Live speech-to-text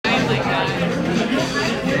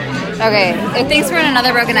Okay, thanks for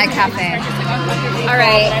another Broken Egg Cafe. All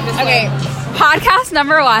right, okay, podcast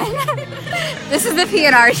number 1. This is the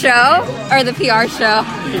P&R show, or the PR show.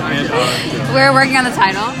 We're working on the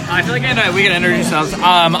title. I feel like we can introduce ourselves.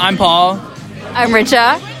 I'm Paul. I'm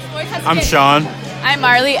Richa. I'm Shawn. I'm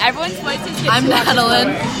Marlee. Everyone's voices get I'm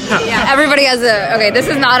Natalyn. Yeah, everybody has a... Okay, this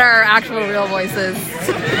is not our actual real voices.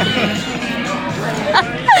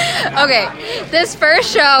 Okay, this first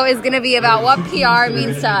show is going to be about what PR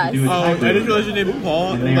means to us. Oh, I didn't realize your name was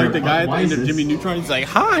Paul. Like the guy at the end of Jimmy Neutron, he's like,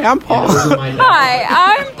 "Hi, I'm Paul." Hi,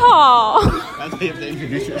 I'm Paul. That's how you have to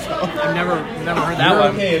introduce yourself. I've never heard that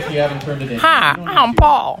one. Okay, if you haven't turned it in. Hi, I'm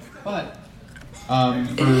Paul. But,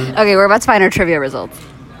 Okay, we're about to find our trivia results.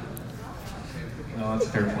 no, that's a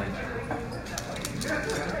fair point.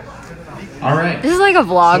 All right. This is like a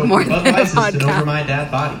vlog more than a Budweiser's been over podcast. my dead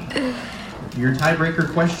body. Your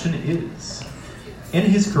tiebreaker question is: in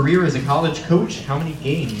his career as a college coach, how many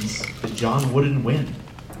games did John Wooden win?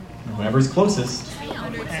 And whoever's closest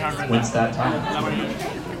wins that title.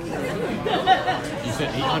 You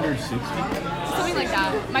said 860. something like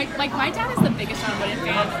that. My dad is the biggest John Wooden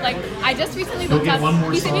fan. Like, I just recently You'll looked get up. one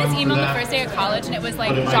more He sent me this song email for the that. first day of college, and it was like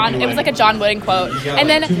But it might John. be It was away. like a John Wooden quote. You got And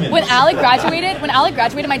then like 2 minutes. when Alec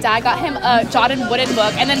graduated, my dad got him a John Wooden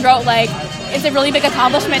book, and then wrote like, "It's a really big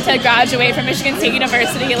accomplishment to graduate from Michigan State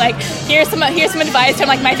University. Like, here's some advice from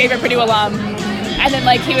like my favorite Purdue alum." And then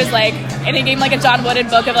like he was like, and he gave him like a John Wooden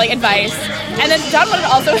book of like advice. And then John Wooden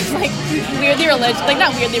also is like weirdly religious, like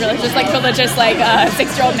not weirdly religious, like religious, like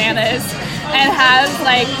 6-year-old man is, and has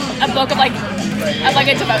like a book of like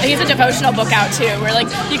he's a devotional book out too, where like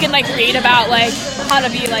you can like read about like how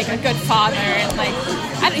to be like a good father, and like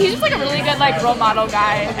he's just like a really good like role model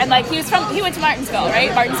guy. And like he went to Martinsville,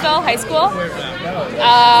 right? Martinsville High School,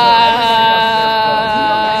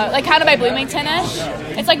 like kind of by Bloomington-ish.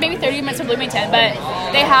 It's like maybe 30 minutes from Bloomington, but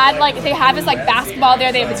they have his like basketball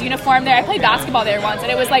there. They have his uniform there. I played basketball there once,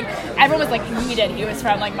 and it was like everyone was like heated. He was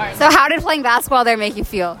from like Martinsville. So how did playing basketball there make you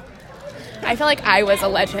feel? I feel like I was a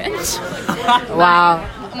legend. Wow.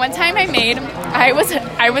 One time I was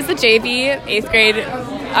the JV 8th grade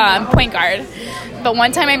point guard, but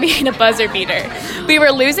one time I made a buzzer beater. We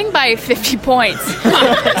were losing by 50 points,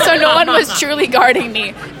 so no one was truly guarding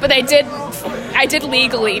me, but I did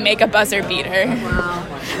legally make a buzzer beater. Wow.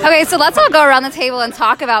 Okay, so let's all go around the table and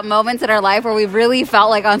talk about moments in our life where we really felt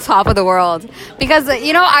like on top of the world. Because,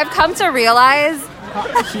 you know, I've come to realize...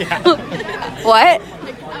 What?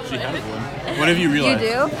 She has one. What have you You realized?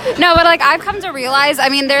 do? No, but like I've come to realize, I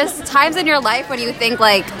mean, there's times in your life when you think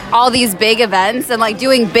like all these big events and like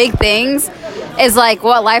doing big things is like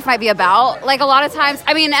what life might be about. Like a lot of times,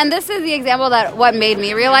 I mean, and this is the example that what made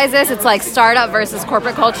me realize this, it's like startup versus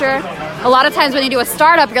corporate culture. A lot of times when you do a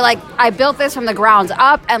startup, you're like, I built this from the ground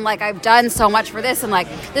up and like I've done so much for this and like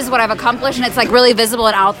this is what I've accomplished, and it's like really visible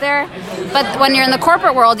and out there. But when you're in the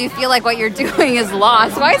corporate world, you feel like what you're doing is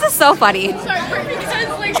lost. Why is this so funny? Sorry, perfect sense.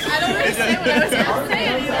 Like I don't understand what I was going to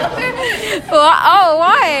say. Oh,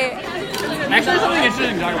 why? Actually, something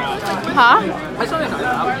interesting to talk about. Huh? That's something to talk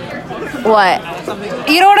about. What?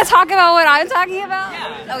 You don't want to talk about what I'm talking about?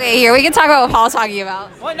 Yeah. Okay, here, we can talk about what Paul's talking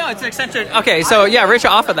about. Well, no, it's an extension. Okay, so yeah, Rich,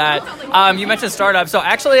 off of that, you mentioned startups. So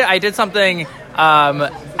actually, I did something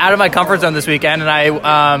out of my comfort zone this weekend, and I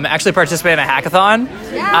actually participated in a hackathon,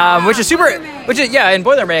 which is in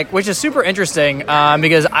Boilermaker, which is super interesting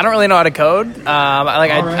because I don't really know how to code.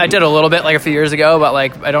 I did a little bit like a few years ago, but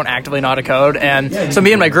like I don't actively know how to code. And so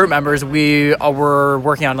me and my group members, we were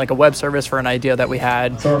working on like a web service for an idea that we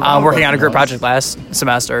had, working on a group project last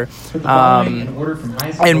semester,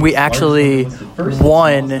 and we actually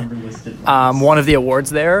won one of the awards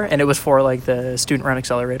there, and it was for like the student run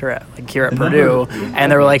accelerator at like here at Purdue,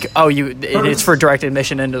 and they were like, "Oh, it's for direct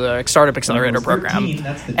admission into the startup accelerator program,"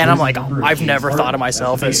 and I'm like, I've never thought of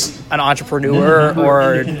myself as an entrepreneur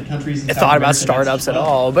or thought about startups at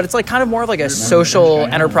all, but it's like kind of more of like a social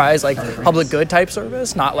enterprise, like public good type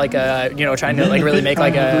service, not like a trying to like really make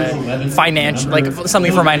like a financial like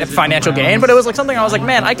something for my financial gain, but it was like something I was like,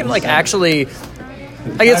 man, I can like actually.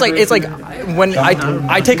 Like it's like when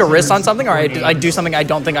I take a risk on something or I do something I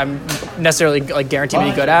don't think I'm necessarily like guaranteed to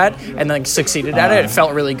be good at, and then succeeded at it. It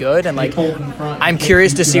felt really good, and like I'm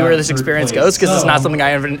curious to see where this experience goes because it's not something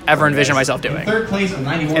I ever envisioned myself doing. Third place with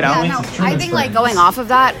 91 Yeah, points no, is I Truman's think like friend. going off of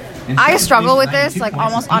that, I struggle with this like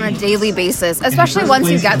almost on a daily basis, especially once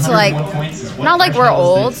you get to like, not like we're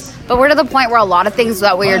old, but we're to the point where a lot of things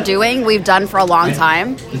that we are doing, we've done for a long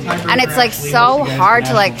time. And it's like so hard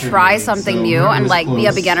to like try something new and like be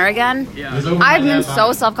a beginner again. I've been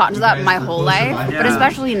so self-conscious of that my whole life, but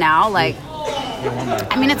especially now, like,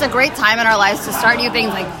 I mean, it's a great time in our lives to start new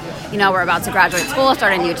things. Like, you know, we're about to graduate school,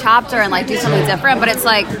 start a new chapter, and like do something different. But it's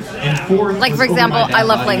like for example, I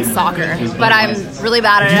love playing soccer, but I'm really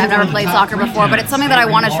bad at it. I've never played soccer before, but it's something that I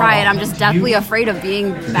want to try, and I'm just deathly afraid of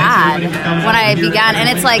being bad when I began. And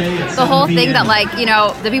it's like the whole thing that, like, you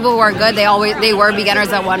know, the people who are good, they were beginners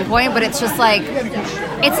at one point, but it's just like,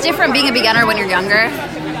 it's different being a beginner when you're younger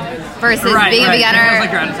versus being a beginner,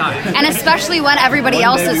 and especially when everybody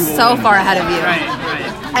else is so far ahead of you.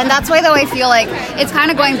 And that's why, though, I feel like it's kind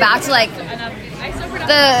of going back to like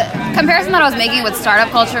the comparison that I was making with startup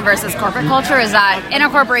culture versus corporate culture is that in a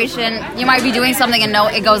corporation, you might be doing something and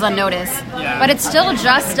it goes unnoticed, but it's still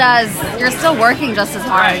you're still working just as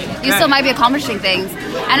hard. You still might be accomplishing things.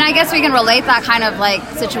 And I guess we can relate that kind of like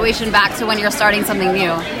situation back to when you're starting something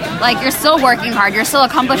new. Like, you're still working hard, you're still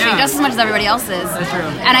accomplishing just as much as everybody else is. That's true.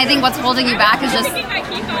 And I think what's holding you back is just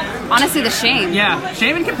honestly the shame. Yeah,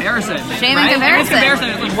 shame and comparison. Shame and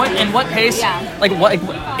comparison. Like what pace? Yeah. Like what?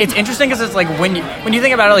 It's interesting because it's like when you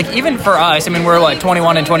think about it, like even for us, I mean, we're like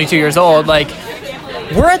 21 and 22 years old. Like,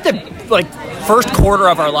 we're at the like first quarter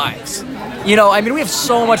of our lives. You know, I mean, we have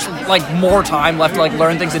so much like more time left to like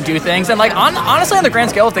learn things and do things, and like honestly, on the grand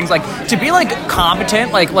scale of things, like to be like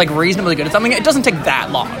competent, like reasonably good at something, it doesn't take that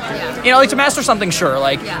long. You know, like to master something, sure.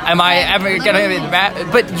 Like, am I ever gonna?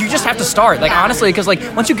 But you just have to start. Like, honestly, because like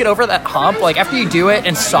once you get over that hump, like after you do it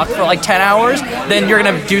and suck for like 10 hours, then you're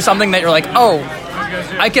gonna do something that you're like, oh,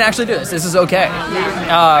 I can actually do this. This is okay.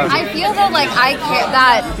 I feel that like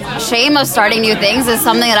that shame of starting new things is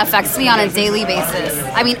something that affects me on a daily basis.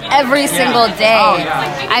 I mean, every single day.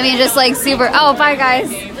 I mean, just like super. Oh, bye guys.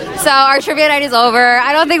 So our trivia night is over.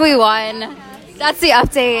 I don't think we won. That's the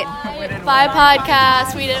update. Bye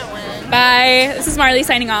podcast. We didn't win. Bye. This is Marlee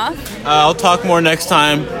signing off. I'll talk more next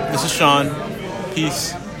time. This is Shawn.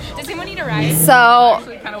 Peace. Does anyone need a ride? So.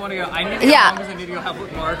 I kind of want to go. I need to go home because I need to go help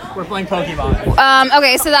with Mark. We're playing Pokemon.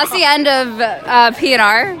 Okay, so that's the end of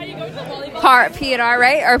P&R. P&R,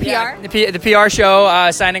 right? Or PR? The PR show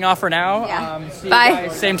signing off for now. Yeah. See Bye. you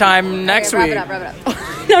guys same time next week. Wrap it up.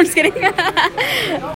 No, I'm just kidding.